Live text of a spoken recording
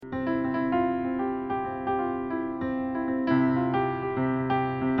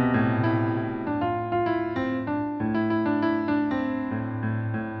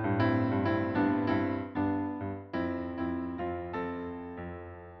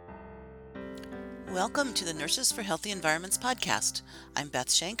Welcome to the Nurses for Healthy Environments podcast. I'm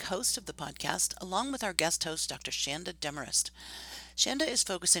Beth Shank, host of the podcast, along with our guest host, Dr. Shanda Demarest. Shanda is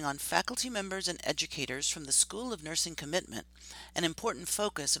focusing on faculty members and educators from the School of Nursing Commitment, an important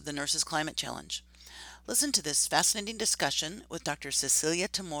focus of the Nurses Climate Challenge. Listen to this fascinating discussion with Dr. Cecilia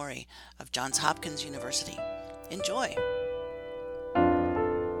Tamori of Johns Hopkins University. Enjoy.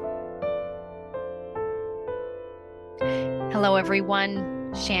 Hello, everyone.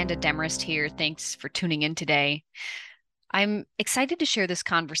 Shanda Demarest here. Thanks for tuning in today. I'm excited to share this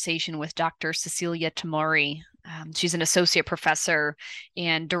conversation with Dr. Cecilia Tamori. She's an associate professor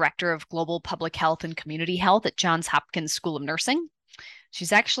and director of global public health and community health at Johns Hopkins School of Nursing.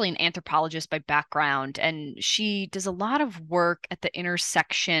 She's actually an anthropologist by background, and she does a lot of work at the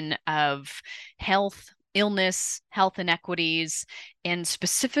intersection of health, illness, health inequities, and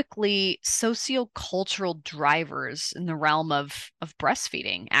specifically sociocultural drivers in the realm of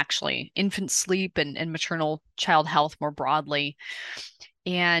breastfeeding, actually, infant sleep and maternal child health more broadly.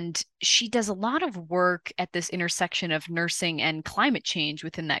 And she does a lot of work at this intersection of nursing and climate change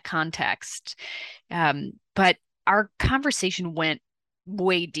within that context. But our conversation went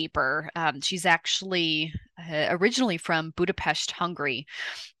way deeper. She's actually originally from Budapest, Hungary,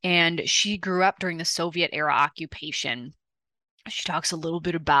 and she grew up during the Soviet era occupation. She talks a little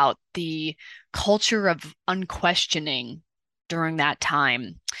bit about the culture of unquestioning during that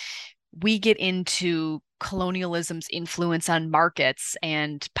time. We get into colonialism's influence on markets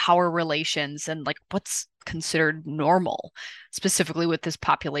and power relations and like what's considered normal, specifically with this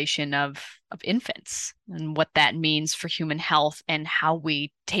population of infants and what that means for human health and how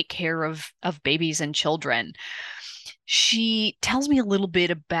we take care of babies and children. She tells me a little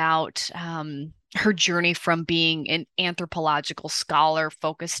bit about her journey from being an anthropological scholar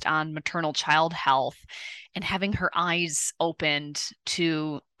focused on maternal child health and having her eyes opened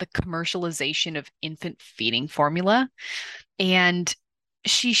to the commercialization of infant feeding formula. And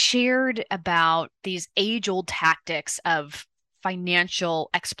she shared about these age-old tactics of financial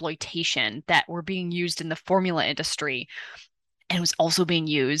exploitation that were being used in the formula industry and was also being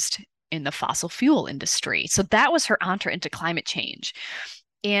used in the fossil fuel industry. So that was her entree into climate change.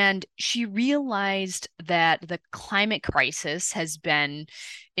 And she realized that the climate crisis has been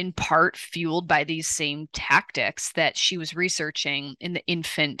in part fueled by these same tactics that she was researching in the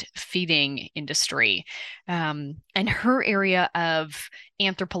infant feeding industry. And her area of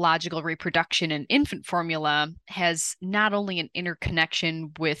anthropological reproduction and infant formula has not only an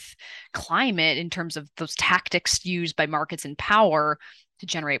interconnection with climate in terms of those tactics used by markets and power to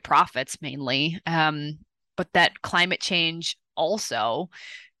generate profits mainly, but that climate change also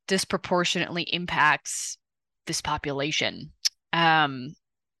disproportionately impacts this population.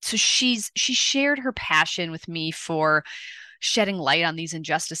 So she shared her passion with me for shedding light on these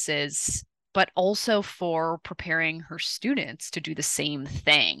injustices, but also for preparing her students to do the same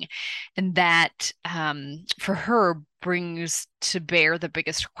thing. And that for her brings to bear the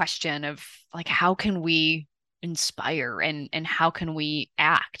biggest question of like, how can we inspire and how can we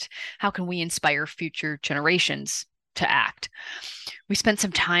act? How can we inspire future generations to act? We spent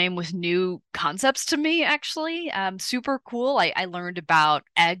some time with new concepts to me, actually. Super cool. I learned about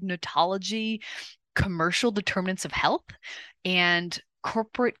agnotology, commercial determinants of health, and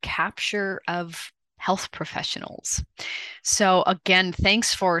corporate capture of health professionals. So, again,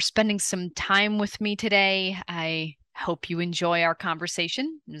 thanks for spending some time with me today. I hope you enjoy our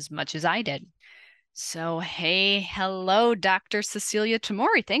conversation as much as I did. So, hey, hello, Dr. Cecilia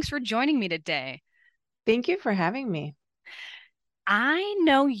Tamori. Thanks for joining me today. Thank you for having me. I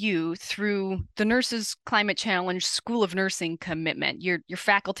know you through the Nurses Climate Challenge School of Nursing Commitment. You're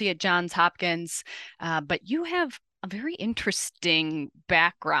faculty at Johns Hopkins, but you have a very interesting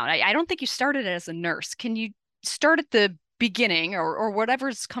background. I don't think you started as a nurse. Can you start at the beginning or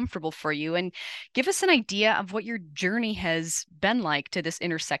whatever's comfortable for you and give us an idea of what your journey has been like to this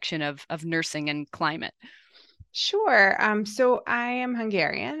intersection of nursing and climate? Sure. So I am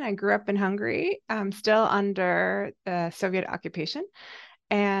Hungarian. I grew up in Hungary, still under the Soviet occupation.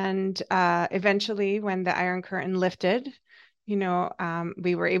 And eventually, when the Iron Curtain lifted,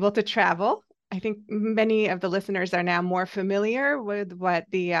 we were able to travel. I think many of the listeners are now more familiar with what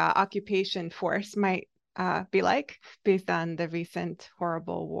the occupation force might be like based on the recent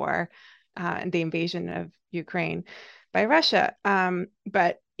horrible war and the invasion of Ukraine by Russia.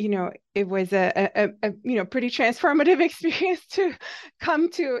 But it was a pretty transformative experience to come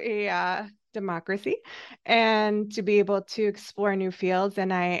to a democracy and to be able to explore new fields.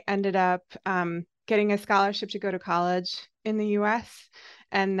 And I ended up getting a scholarship to go to college in the U.S.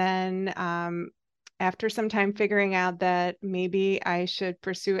 And then after some time figuring out that maybe I should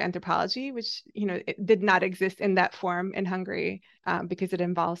pursue anthropology, which, it did not exist in that form in Hungary, because it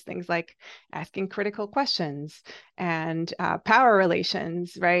involves things like asking critical questions and power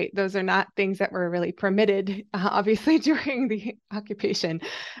relations, right? Those are not things that were really permitted, obviously, during the occupation.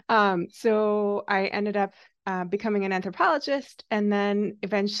 So I ended up becoming an anthropologist, and then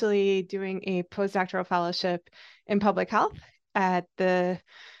eventually doing a postdoctoral fellowship in public health at the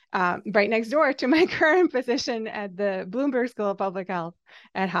right next door to my current position at the Bloomberg School of Public Health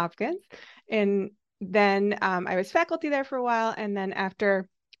at Hopkins. And then I was faculty there for a while. And then after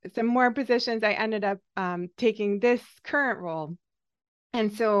some more positions, I ended up taking this current role.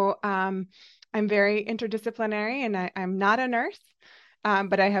 And so I'm very interdisciplinary, and I'm not a nurse,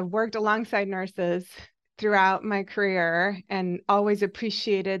 but I have worked alongside nurses throughout my career and always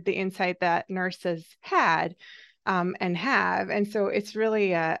appreciated the insight that nurses had and have. And so it's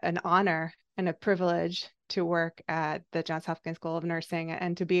really an honor and a privilege to work at the Johns Hopkins School of Nursing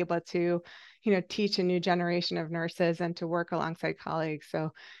and to be able to, teach a new generation of nurses and to work alongside colleagues.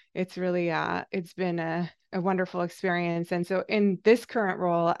 So it's really, it's been a wonderful experience. And so in this current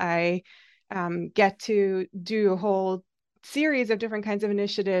role, I get to do a whole series of different kinds of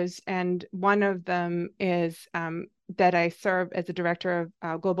initiatives. And one of them is that I serve as the director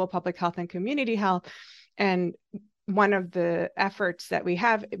of global public health and community health. And one of the efforts that we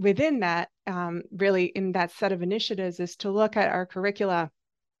have within that, really in that set of initiatives, is to look at our curricula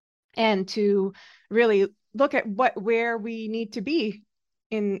and to really look at where we need to be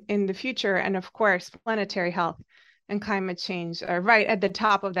in the future. And of course, planetary health and climate change are right at the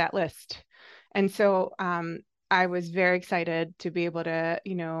top of that list. And so I was very excited to be able to,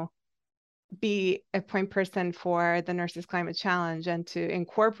 be a point person for the Nurses Climate Challenge and to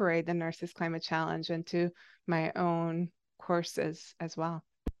incorporate the Nurses Climate Challenge into my own courses as well.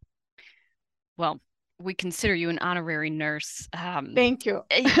 Well, we consider you an honorary nurse. Thank you.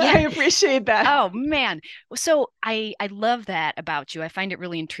 Yeah. I appreciate that. Oh, man. So I love that about you. I find it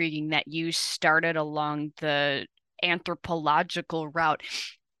really intriguing that you started along the anthropological route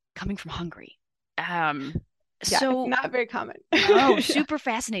coming from Hungary. Yeah, so it's not very common. Super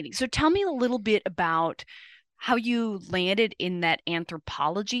fascinating. So tell me a little bit about how you landed in that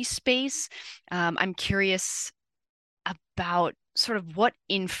anthropology space. I'm curious about sort of what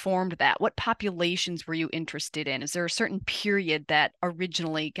informed that. What populations were you interested in? Is there a certain period that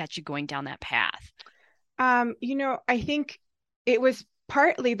originally got you going down that path? I think it was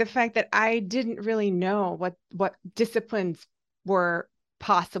partly the fact that I didn't really know what disciplines were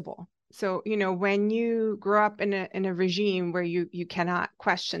possible. So, when you grow up in a regime where you cannot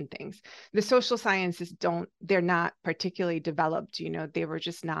question things, the social sciences they're not particularly developed, they were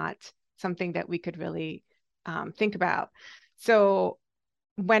just not something that we could really think about. So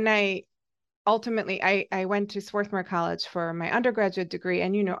when I ultimately I went to Swarthmore College for my undergraduate degree,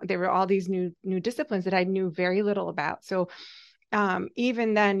 and there were all these new disciplines that I knew very little about. So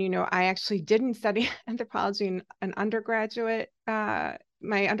even then, I actually didn't study anthropology in an undergraduate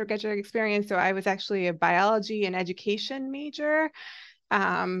my undergraduate experience. So I was actually a biology and education major.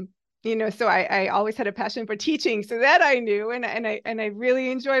 So I always had a passion for teaching, so that I knew, and I really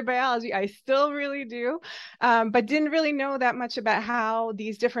enjoy biology. I still really do, but didn't really know that much about how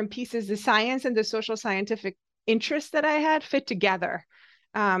these different pieces, the science and the social scientific interests that I had, fit together.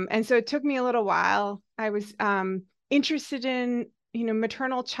 And so it took me a little while. I was interested in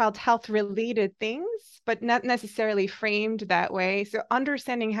maternal child health related things, but not necessarily framed that way. So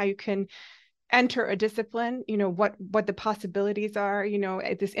understanding how you can enter a discipline, what the possibilities are,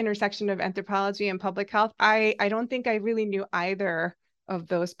 at this intersection of anthropology and public health. I don't think I really knew either of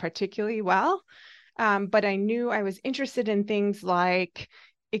those particularly well, but I knew I was interested in things like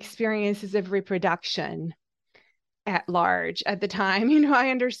experiences of reproduction at large at the time.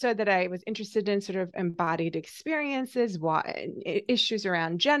 I understood that I was interested in sort of embodied experiences, issues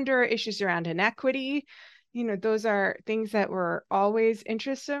around gender, issues around inequity. Those are things that were always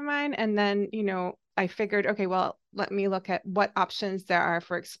interests of mine. And then, I figured, okay, well, let me look at what options there are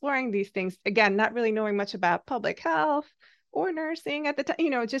for exploring these things. Again, not really knowing much about public health or nursing at the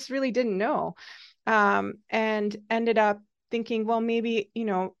time, just really didn't know. And ended up thinking, well, maybe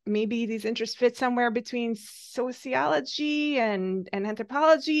these interests fit somewhere between sociology and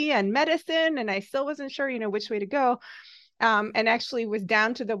anthropology and medicine. And I still wasn't sure, which way to go. And actually was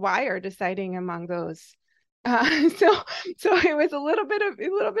down to the wire deciding among those. So it was a little bit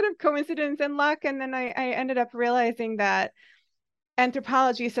of coincidence and luck. And then I ended up realizing that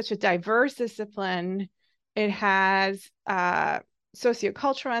anthropology is such a diverse discipline. It has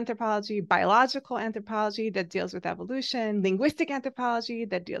sociocultural anthropology, biological anthropology that deals with evolution, linguistic anthropology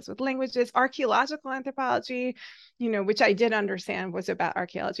that deals with languages, archaeological anthropology, which I did understand was about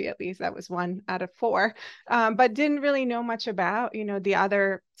archaeology, at least that was 1 out of 4, but didn't really know much about, the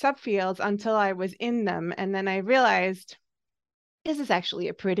other subfields until I was in them. And then I realized this is actually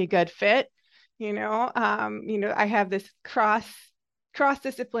a pretty good fit. I have this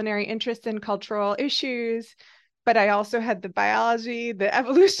cross-disciplinary interest in cultural issues, but I also had the biology, the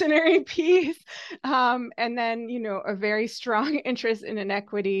evolutionary piece, and then, a very strong interest in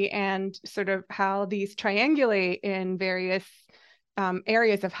inequity and sort of how these triangulate in various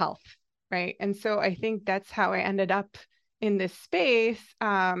areas of health, right? And so I think that's how I ended up in this space.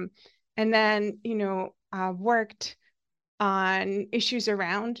 And then, worked on issues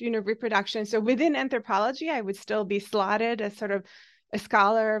around, reproduction. So within anthropology, I would still be slotted as sort of a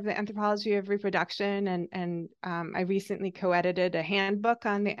scholar of the anthropology of reproduction. And I recently co-edited a handbook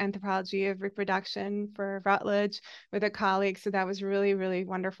on the anthropology of reproduction for Routledge with a colleague. So that was really, really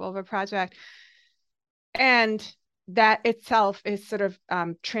wonderful of a project. And that itself is sort of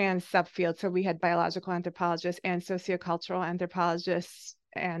trans subfield. So we had biological anthropologists and sociocultural anthropologists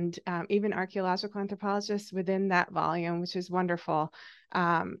and even archaeological anthropologists within that volume, which is wonderful.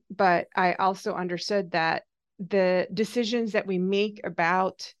 But I also understood that the decisions that we make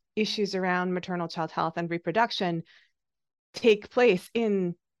about issues around maternal child health and reproduction take place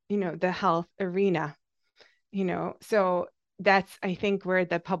in, the health arena, so that's, I think, where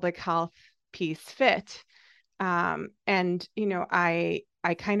the public health piece fit. And, I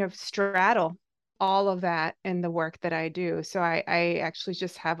kind of straddle all of that in the work that I do. So I actually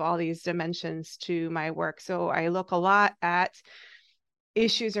just have all these dimensions to my work. So I look a lot at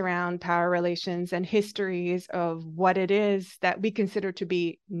issues around power relations and histories of what it is that we consider to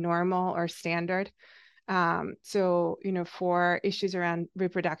be normal or standard. So, for issues around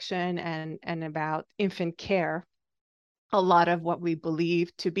reproduction and about infant care, a lot of what we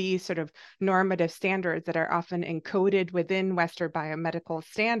believe to be sort of normative standards that are often encoded within Western biomedical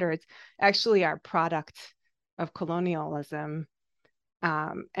standards actually are products of colonialism.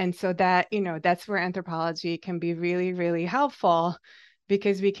 And so that, that's where anthropology can be really, really helpful,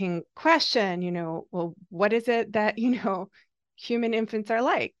 because we can question, well, what is it that, human infants are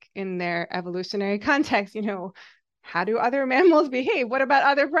like in their evolutionary context? How do other mammals behave? What about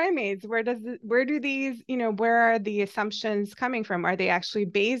other primates? Where do these, where are the assumptions coming from? Are they actually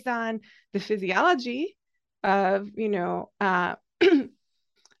based on the physiology of,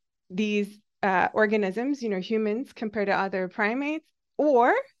 these organisms, humans compared to other primates?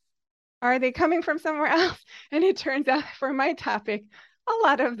 Or are they coming from somewhere else? And it turns out, for my topic, a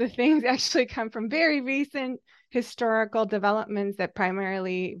lot of the things actually come from very recent historical developments that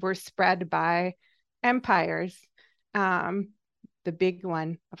primarily were spread by empires. The big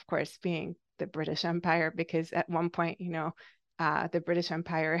one, of course, being the British Empire, because at one point, the British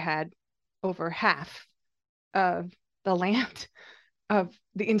Empire had over half of the land of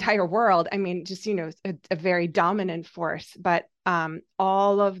the entire world. I mean, just, a very dominant force, but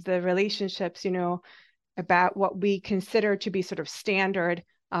all of the relationships, about what we consider to be sort of standard,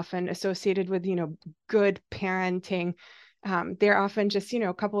 often associated with, good parenting. They're often just,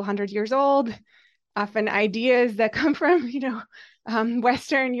 a couple hundred years old, often ideas that come from,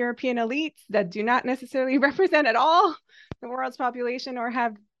 Western European elites that do not necessarily represent at all the world's population or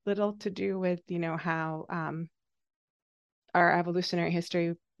have little to do with, how our evolutionary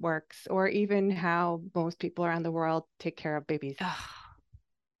history works, or even how most people around the world take care of babies.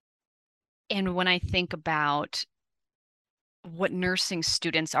 And when I think about what nursing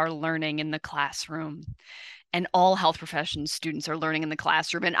students are learning in the classroom, and all health profession students are learning in the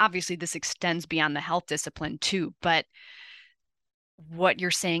classroom, and obviously this extends beyond the health discipline too, but what you're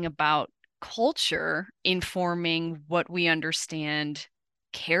saying about culture informing what we understand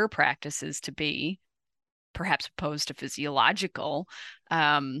care practices to be, perhaps opposed to physiological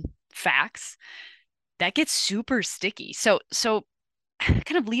facts, that gets super sticky. So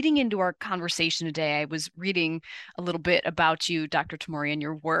kind of leading into our conversation today, I was reading a little bit about you, Dr. Tamori, and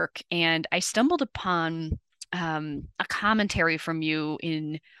your work, and I stumbled upon a commentary from you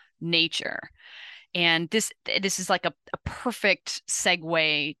in Nature. And this is like a perfect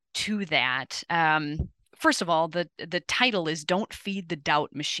segue to that. First of all, the title is "Don't Feed the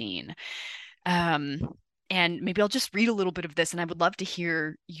Doubt Machine." And maybe I'll just read a little bit of this, and I would love to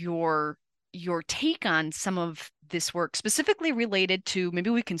hear your take on some of this work, specifically related to, maybe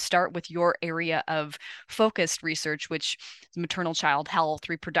we can start with your area of focused research, which is maternal child health,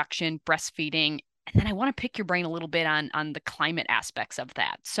 reproduction, breastfeeding. And then I want to pick your brain a little bit on the climate aspects of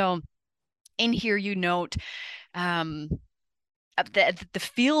that. So in here, you note the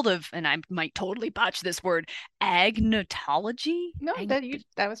field of, and I might totally botch this word, agnotology. No, that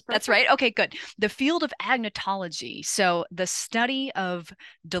was perfect. That's right. Okay, good. The field of agnotology. So the study of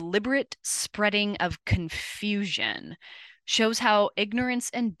deliberate spreading of confusion shows how ignorance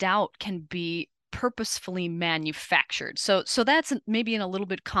and doubt can be purposefully manufactured. So that's maybe in a little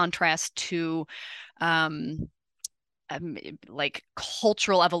bit contrast to um, like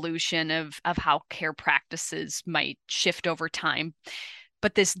cultural evolution of how care practices might shift over time.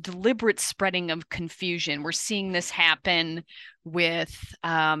 But this deliberate spreading of confusion, we're seeing this happen with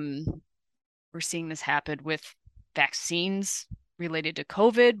vaccines related to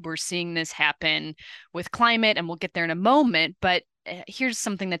COVID. We're seeing this happen with climate, and we'll get there in a moment. But here's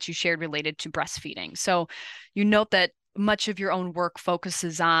something that you shared related to breastfeeding. So you note that much of your own work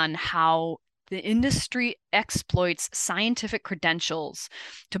focuses on how the industry exploits scientific credentials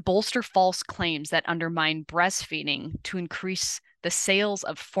to bolster false claims that undermine breastfeeding to increase the sales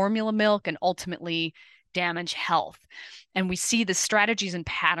of formula milk and ultimately damage health. And we see the strategies and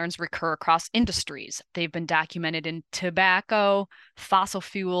patterns recur across industries. They've been documented in tobacco, fossil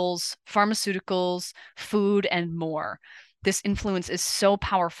fuels, pharmaceuticals, food, and more. This influence is so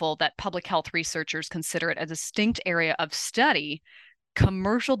powerful that public health researchers consider it a distinct area of study,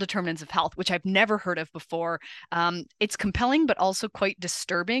 commercial determinants of health, which I've never heard of before. It's compelling, but also quite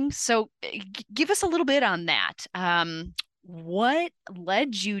disturbing. So give us a little bit on that. What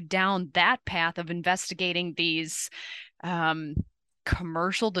led you down that path of investigating these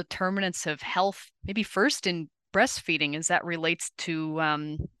commercial determinants of health, maybe first in breastfeeding, as that relates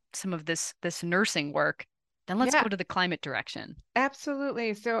to some of this nursing work? Then let's go to the climate direction.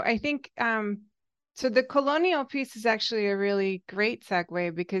 Absolutely. So I think so the colonial piece is actually a really great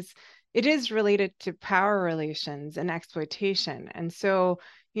segue because it is related to power relations and exploitation. And so,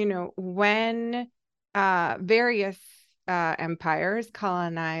 when various empires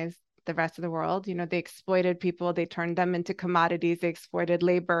colonized the rest of the world, they exploited people, they turned them into commodities, they exploited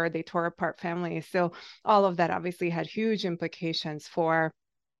labor, they tore apart families. So all of that obviously had huge implications for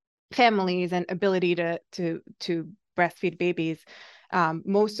families and ability to breastfeed babies,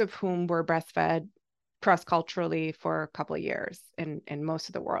 most of whom were breastfed cross-culturally for a couple of years in most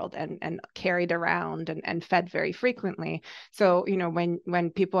of the world and carried around and fed very frequently. So,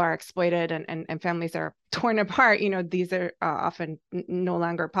 when people are exploited and families are torn apart, these are often no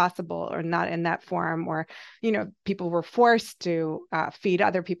longer possible or not in that form, or, people were forced to feed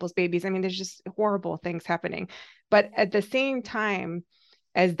other people's babies. I mean, there's just horrible things happening. But at the same time,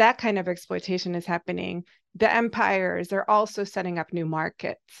 as that kind of exploitation is happening, the empires are also setting up new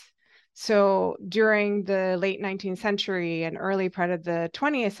markets. So during the late 19th century and early part of the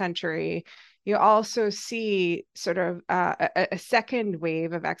 20th century, you also see sort of a second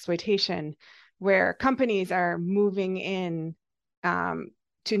wave of exploitation where companies are moving in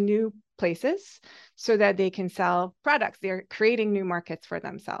to new places so that they can sell products. They're creating new markets for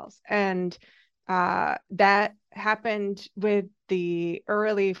themselves. And that happened with the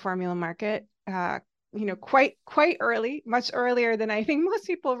early formula market, quite early, much earlier than I think most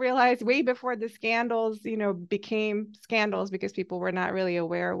people realize, way before the scandals, became scandals because people were not really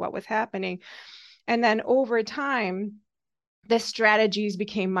aware of what was happening. And then over time, the strategies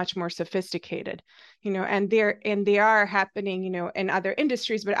became much more sophisticated, and they are happening, in other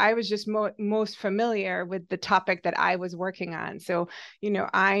industries, but I was just most familiar with the topic that I was working on. So,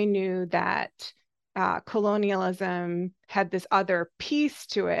 I knew that colonialism had this other piece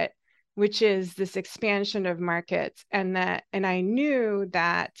to it, which is this expansion of markets, and I knew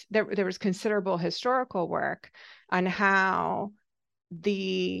that there was considerable historical work on how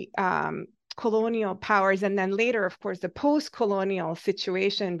the colonial powers, and then later, of course, the post-colonial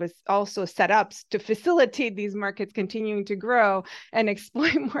situation was also set up to facilitate these markets continuing to grow and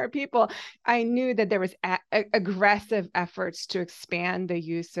exploit more people. I knew that there was aggressive efforts to expand the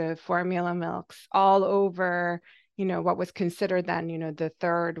use of formula milks all over, what was considered then, the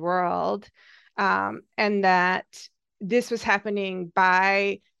third world, and that this was happening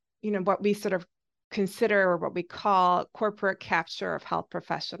by, what we sort of consider, or what we call, corporate capture of health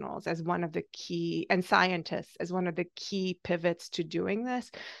professionals as one of the key, and scientists as one of the key pivots to doing this.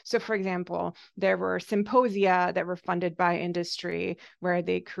 So for example, there were symposia that were funded by industry where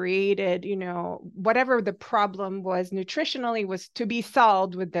they created, whatever the problem was nutritionally was to be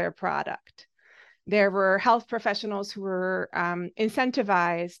solved with their product. There were health professionals who were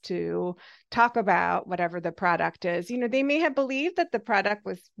incentivized to talk about whatever the product is. They may have believed that the product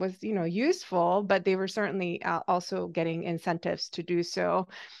was useful, but they were certainly also getting incentives to do so.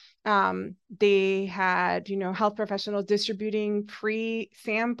 They had, health professionals distributing free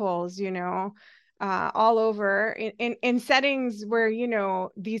samples, all over in settings where, you know,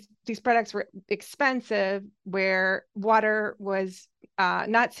 these products were expensive, where water was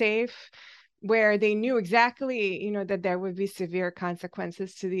not safe, where they knew exactly, you know, that there would be severe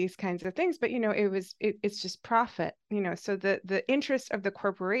consequences to these kinds of things. But, you know, it's just profit, you know, so the interest of the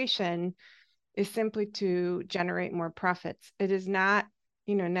corporation is simply to generate more profits. It is not,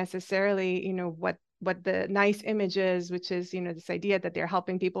 you know, necessarily, you know, what the nice image is, which is, you know, this idea that they're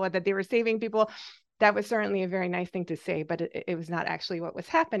helping people or that they were saving people. That was certainly a very nice thing to say, but it was not actually what was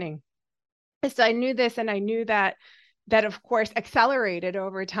happening. So I knew this, and I knew that of course accelerated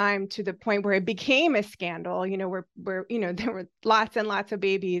over time to the point where it became a scandal, you know, where you know, there were lots and lots of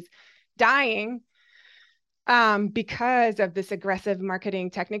babies dying because of this aggressive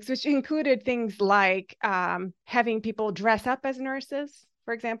marketing techniques, which included things like having people dress up as nurses,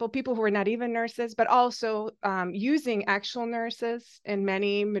 for example, people who were not even nurses, but also using actual nurses in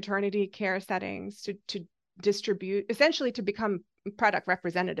many maternity care settings to distribute, essentially to become product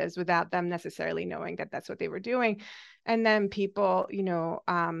representatives without them necessarily knowing that that's what they were doing. And then people, you know,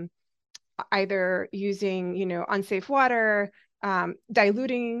 either using, you know, unsafe water,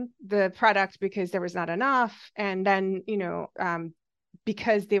 diluting the product because there was not enough, and then, you know,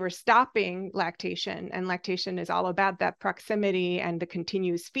 because they were stopping lactation, and lactation is all about that proximity and the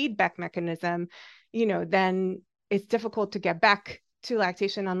continuous feedback mechanism, you know, then it's difficult to get back to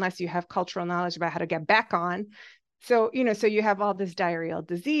lactation unless you have cultural knowledge about how to get back on. So, you know, so you have all this diarrheal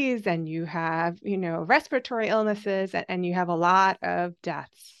disease, and you have, you know, respiratory illnesses, and you have a lot of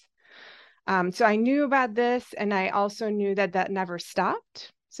deaths. So I knew about this, and I also knew that that never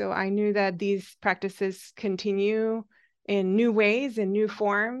stopped. So I knew that these practices continue in new ways, in new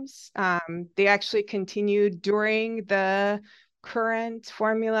forms. They actually continued during the current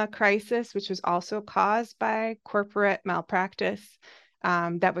formula crisis, which was also caused by corporate malpractice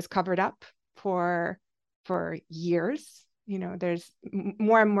that was covered up for years. You know, there's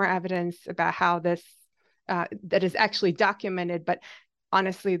more and more evidence about how this that is actually documented, but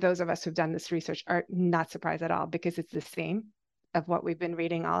honestly, those of us who've done this research are not surprised at all, because it's the same of what we've been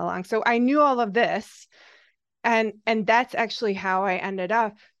reading all along. So I knew all of this, and that's actually how I ended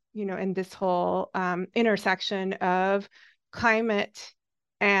up, you know, in this whole intersection of climate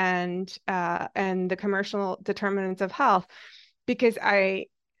and the commercial determinants of health, because I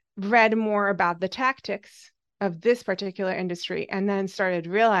read more about the tactics of this particular industry, and then started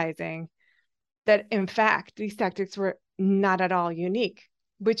realizing that in fact these tactics were not at all unique,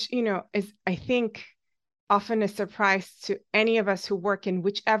 which, you know, is, I think, often a surprise to any of us who work in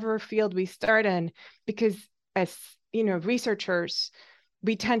whichever field we start in, because as, you know, researchers,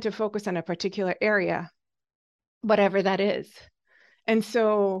 we tend to focus on a particular area, whatever that is. And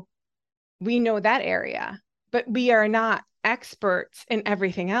so we know that area, but we are not experts in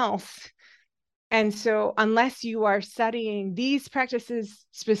everything else. And so unless you are studying these practices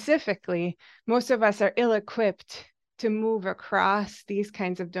specifically, most of us are ill-equipped to move across these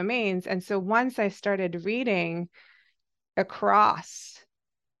kinds of domains. And so once I started reading across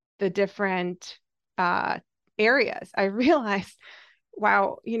the different areas, I realized,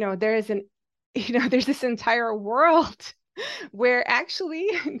 wow, you know, there's this entire world where actually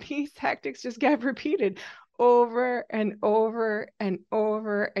these tactics just get repeated over and over and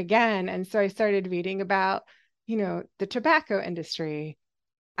over again. And so I started reading about, you know, the tobacco industry.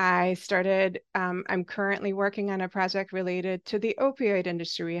 I started, I'm currently working on a project related to the opioid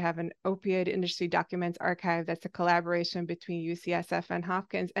industry. We have an opioid industry documents archive that's a collaboration between UCSF and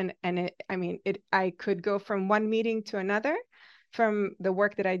Hopkins. And I could go from one meeting to another, from the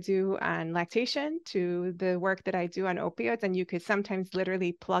work that I do on lactation to the work that I do on opioids. And you could sometimes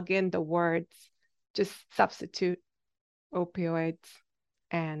literally plug in the words, just substitute opioids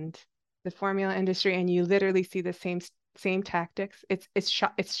and the formula industry, and you literally see the same tactics. It's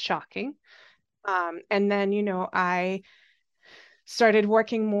shocking. And then, you know, I started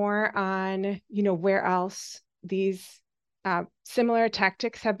working more on, you know, where else these similar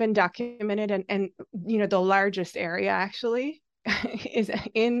tactics have been documented, and you know, the largest area actually is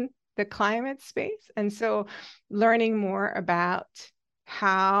in the climate space. And so learning more about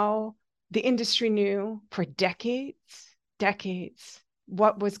how the industry knew for decades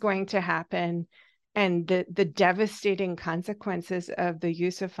what was going to happen, and the devastating consequences of the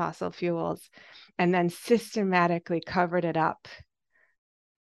use of fossil fuels, and then systematically covered it up.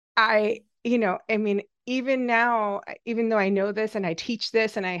 Even now, even though I know this and I teach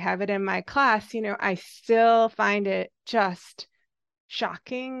this and I have it in my class, you know, I still find it just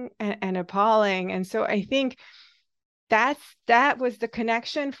shocking and appalling. And so I think that was the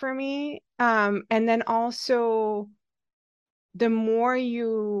connection for me. And then also, the more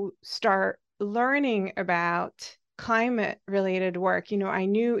you start learning about climate related work, I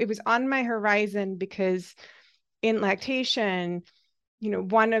knew it was on my horizon because in lactation,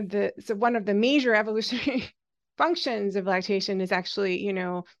 one of the major evolutionary functions of lactation is actually,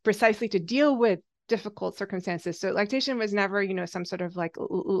 precisely to deal with difficult circumstances. So lactation was never, some sort of like a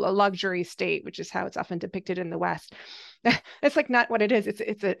luxury state, which is how it's often depicted in the West. It's like not what it is.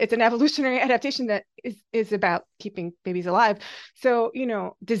 It's an evolutionary adaptation that is about keeping babies alive. So,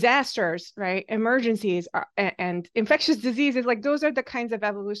 disasters, right? Emergencies and infectious diseases, like those are the kinds of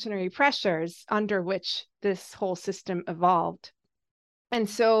evolutionary pressures under which this whole system evolved. And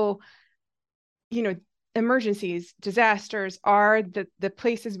so, emergencies, disasters are the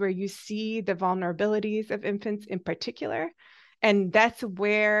places where you see the vulnerabilities of infants in particular. And that's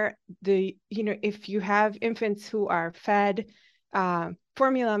where if you have infants who are fed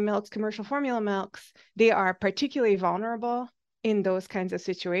formula milks, commercial formula milks, they are particularly vulnerable in those kinds of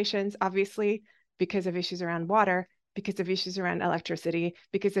situations, obviously, because of issues around water, because of issues around electricity,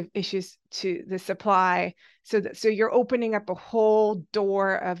 because of issues to the supply. So you're opening up a whole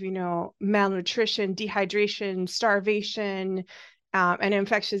door of, malnutrition, dehydration, starvation, and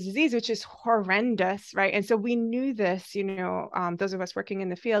infectious disease, which is horrendous, right? And so we knew this, those of us working in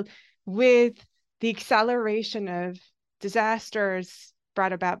the field, with the acceleration of disasters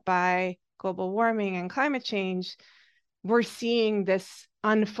brought about by global warming and climate change. We're seeing this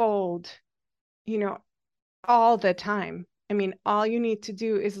unfold, all the time. I mean, all you need to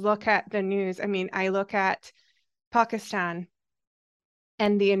do is look at the news. I mean, I look at Pakistan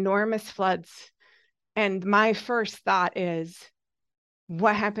and the enormous floods, and my first thought is,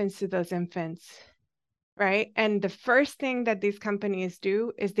 what happens to those infants, right? And the first thing that these companies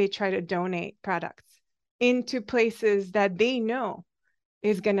do is they try to donate products into places that they know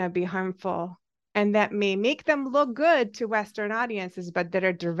is going to be harmful and that may make them look good to Western audiences, but that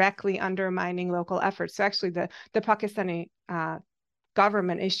are directly undermining local efforts. So actually the Pakistani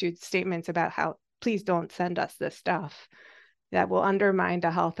government issued statements about how, please don't send us this stuff that will undermine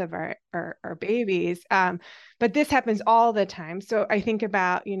the health of our babies. But this happens all the time. So I think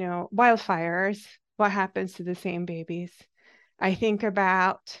about, wildfires, what happens to the same babies? I think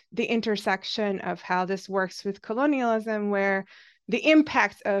about the intersection of how this works with colonialism, where the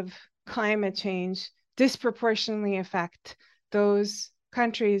impacts of climate change disproportionately affect those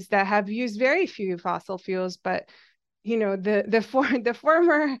countries that have used very few fossil fuels, but the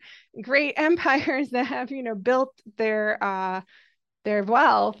former great empires that have built their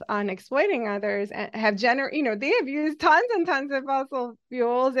wealth on exploiting others and have they have used tons and tons of fossil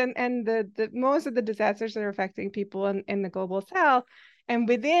fuels, and the most of the disasters are affecting people in the global south, and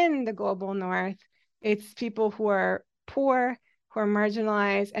within the global north, it's people who are poor, who are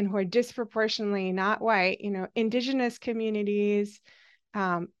marginalized, and who are disproportionately not white, indigenous communities,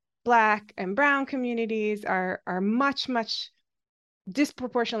 Black and brown communities are much, much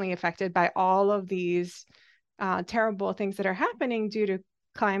disproportionately affected by all of these terrible things that are happening due to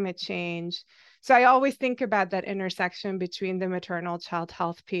climate change. So I always think about that intersection between the maternal child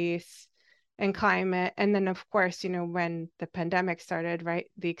health piece and climate. And then, of course, when the pandemic started, right,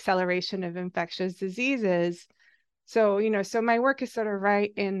 the acceleration of infectious diseases. So, so my work is sort of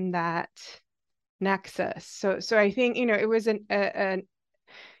right in that nexus. So I think, it was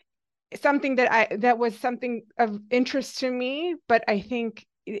something that was something of interest to me, but I think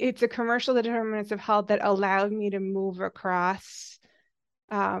it's a commercial determinants of health that allowed me to move across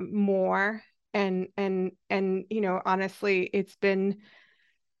more. And honestly, it's a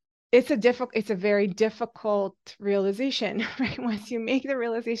very difficult realization, right? Once you make the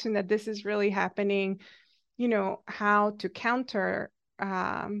realization that this is really happening, how to counter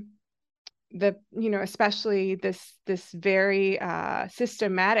especially this very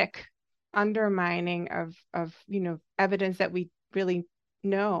systematic undermining of evidence that we really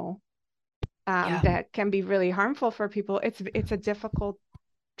know that can be really harmful for people. It's a difficult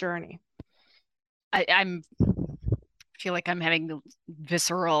journey. I feel like I'm having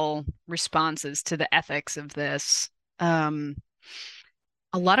visceral responses to the ethics of this. A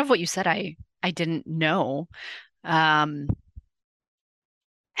lot of what you said I didn't know. I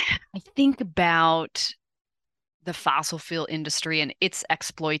think about the fossil fuel industry and its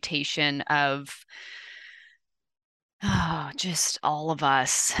exploitation of just all of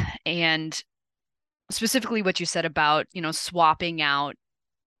us. And specifically what you said about, swapping out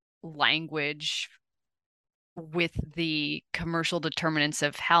language with the commercial determinants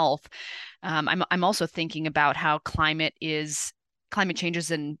of health. I'm also thinking about how climate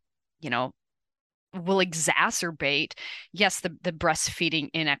changes and, will exacerbate, yes, the breastfeeding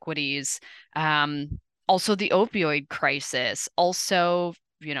inequities, also the opioid crisis, also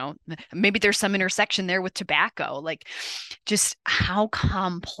maybe there's some intersection there with tobacco, like just how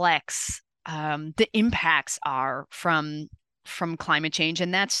complex the impacts are from climate change.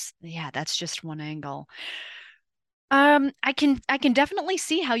 And that's just one angle. I can definitely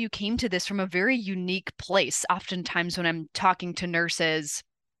see how you came to this from a very unique place. Oftentimes when I'm talking to nurses,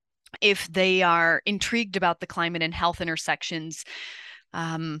 if they are intrigued about the climate and health intersections,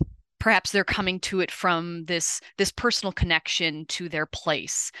 um, perhaps they're coming to it from this personal connection to their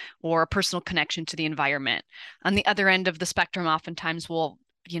place or a personal connection to the environment. On the other end of the spectrum, oftentimes we'll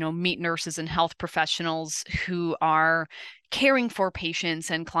meet nurses and health professionals who are caring for patients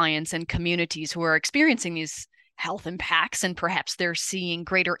and clients and communities who are experiencing these health impacts, and perhaps they're seeing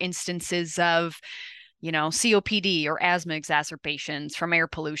greater instances of COPD or asthma exacerbations from air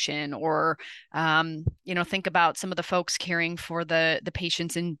pollution, or think about some of the folks caring for the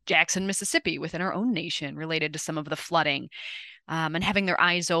patients in Jackson, Mississippi, within our own nation, related to some of the flooding, and having their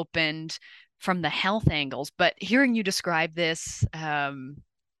eyes opened from the health angles. But hearing you describe this, from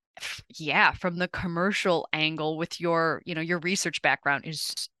the commercial angle with your research background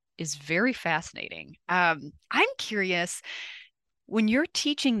is very fascinating. I'm curious, when you're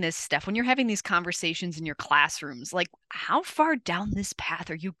teaching this stuff, when you're having these conversations in your classrooms, like how far down this path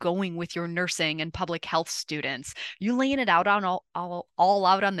are you going with your nursing and public health students? You laying it out on all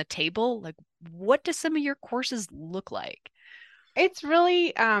out on the table? Like, what do some of your courses look like? It's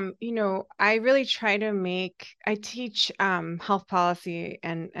really, I really try to I teach health policy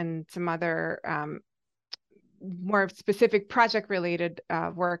and some other more specific project related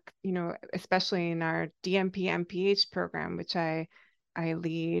work, especially in our DNP MPH program, which I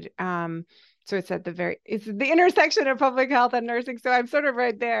lead. So it's the intersection of public health and nursing. So I'm sort of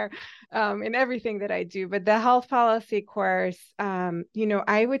right there in everything that I do. But the health policy course,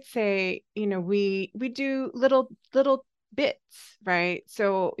 I would say, we do little bits, right?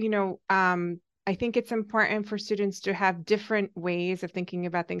 So, I think it's important for students to have different ways of thinking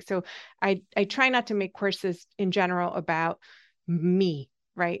about things. So I try not to make courses in general about me,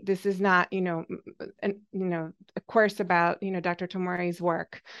 right? This is not, a course about, Dr. Tomori's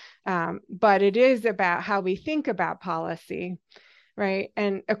work, but it is about how we think about policy, right?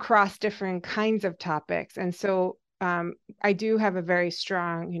 And across different kinds of topics. And so I do have a very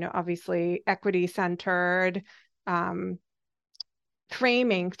strong, obviously equity-centered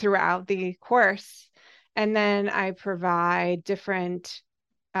framing throughout the course. And then I provide different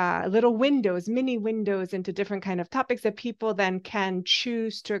little windows, mini windows into different kind of topics that people then can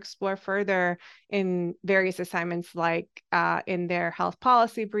choose to explore further in various assignments, like in their health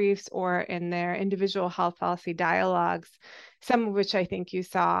policy briefs or in their individual health policy dialogues, some of which I think you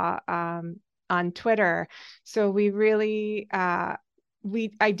saw on Twitter. So we really, I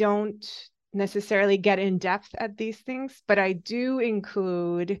don't necessarily get in depth at these things, but I do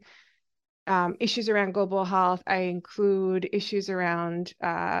include issues around global health. I include issues around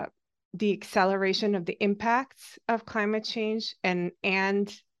the acceleration of the impacts of climate change and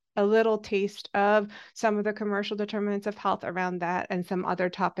a little taste of some of the commercial determinants of health around that, and some other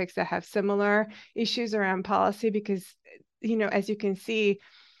topics that have similar issues around policy, because, as you can see,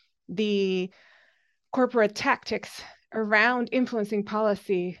 the corporate tactics around influencing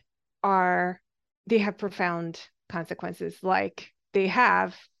policy they have profound consequences, like they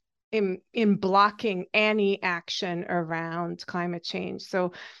have in blocking any action around climate change.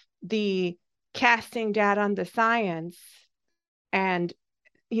 So the casting data on the science and,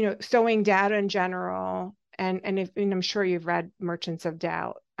 sowing data in general, and I'm sure you've read Merchants of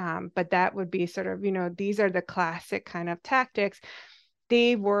Doubt, but that would be sort of, these are the classic kind of tactics.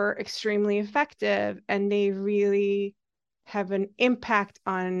 They were extremely effective, and they really have an impact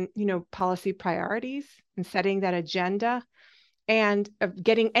on, policy priorities and setting that agenda, and of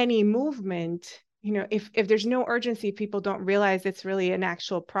getting any movement. If there's no urgency, people don't realize it's really an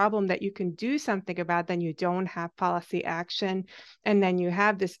actual problem that you can do something about, then you don't have policy action, and then you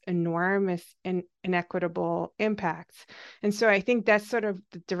have this enormous and inequitable impacts. And so I think that's sort of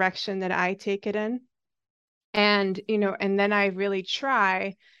the direction that I take it in. And, and then I really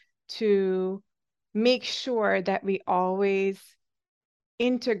try to make sure that we always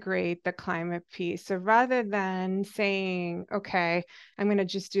integrate the climate piece. So rather than saying, okay, I'm going to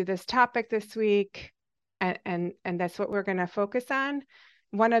just do this topic this week, and that's what we're going to focus on,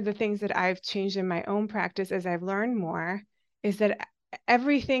 one of the things that I've changed in my own practice as I've learned more is that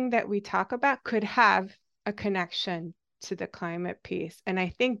everything that we talk about could have a connection to the climate piece. And I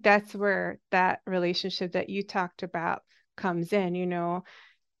think that's where that relationship that you talked about comes in.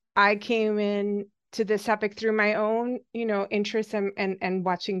 I came in to this topic through my own, interests and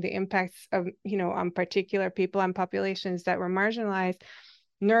watching the impacts of, on particular people and populations that were marginalized.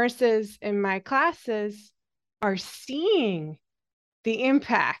 nurses in my classes are seeing the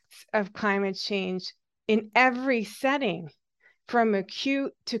impacts of climate change in every setting, from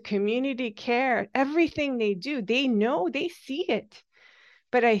acute to community care. Everything they do, they know, they see it.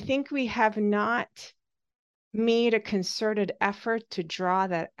 But I think we have not made a concerted effort to draw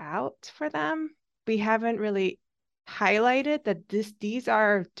that out for them. We haven't really highlighted that these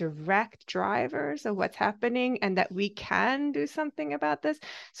are direct drivers of what's happening and that we can do something about this.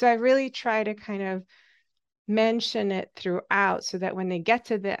 So I really try to kind of mention it throughout so that when they get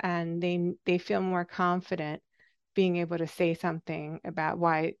to the end, they feel more confident being able to say something about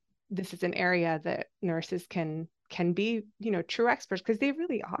why this is an area that nurses can be, true experts, because they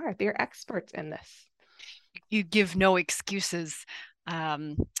really are. They're experts in this. You give no excuses.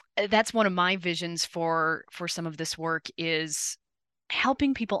 That's one of my visions for some of this work, is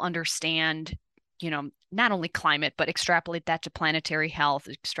helping people understand, not only climate, but extrapolate that to planetary health,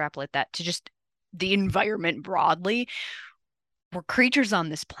 extrapolate that to just the environment broadly. We're creatures on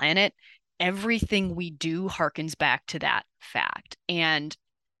this planet. Everything we do harkens back to that fact. And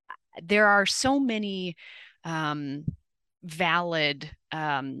there are so many valid,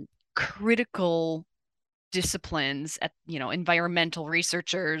 critical disciplines at, environmental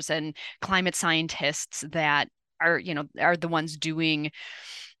researchers and climate scientists that are the ones doing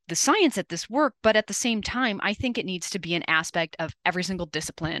the science at this work. But at the same time, I think it needs to be an aspect of every single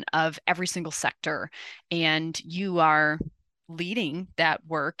discipline, of every single sector. And you are leading that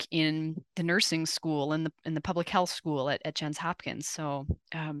work in the nursing school and in the public health school at Johns Hopkins. So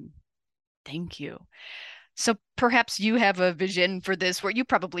thank you. So perhaps you have a vision for this where you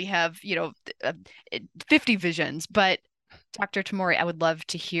probably have, 50 visions, but Dr. Tamori, I would love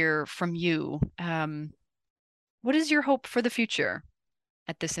to hear from you. What is your hope for the future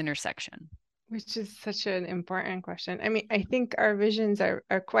at this intersection? Which is such an important question. I mean, I think our visions are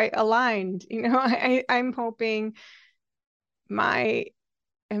quite aligned. I'm hoping, my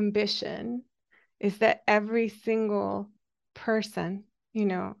ambition is that every single person,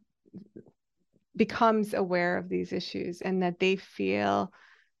 becomes aware of these issues and that they feel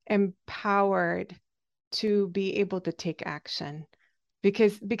empowered to be able to take action,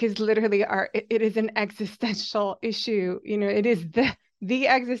 because literally it is an existential issue. It is the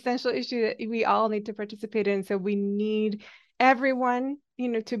existential issue that we all need to participate in. So we need everyone,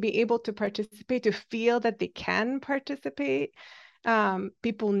 to be able to participate, to feel that they can participate.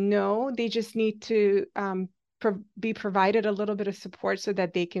 People know they just need to be provided a little bit of support so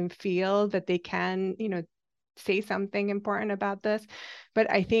that they can feel that they can, say something important about this.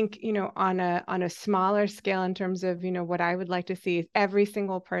 But I think, on a smaller scale, in terms of, what I would like to see is every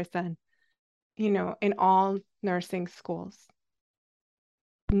single person, in all nursing schools,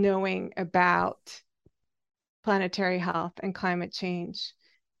 knowing about planetary health and climate change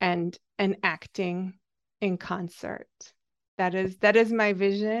and acting in concert. That is my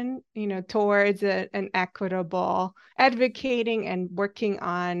vision, towards an equitable, advocating and working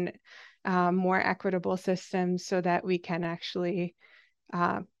on more equitable systems so that we can actually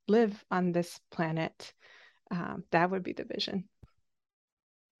live on this planet. That would be the vision.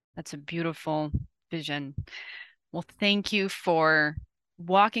 That's a beautiful vision. Well, thank you for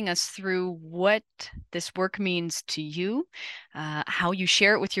walking us through what this work means to you, how you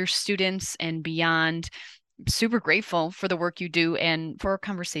share it with your students and beyond. I'm super grateful for the work you do and for our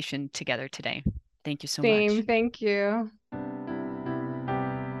conversation together today. Thank you so much. Thank you.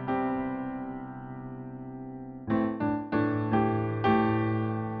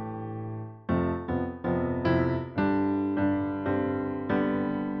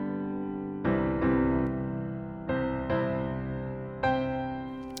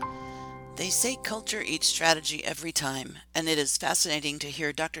 They say culture eats strategy every time, and it is fascinating to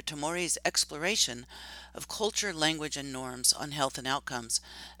hear Dr. Tamori's exploration of culture, language, and norms on health and outcomes,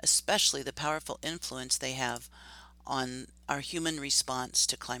 especially the powerful influence they have on our human response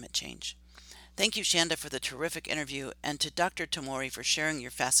to climate change. Thank you, Shanda, for the terrific interview, and to Dr. Tamori for sharing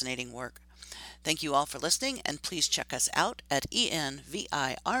your fascinating work. Thank you all for listening, and please check us out at envirn.org,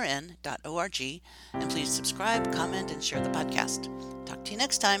 and please subscribe, comment, and share the podcast. Talk to you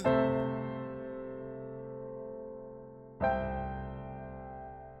next time.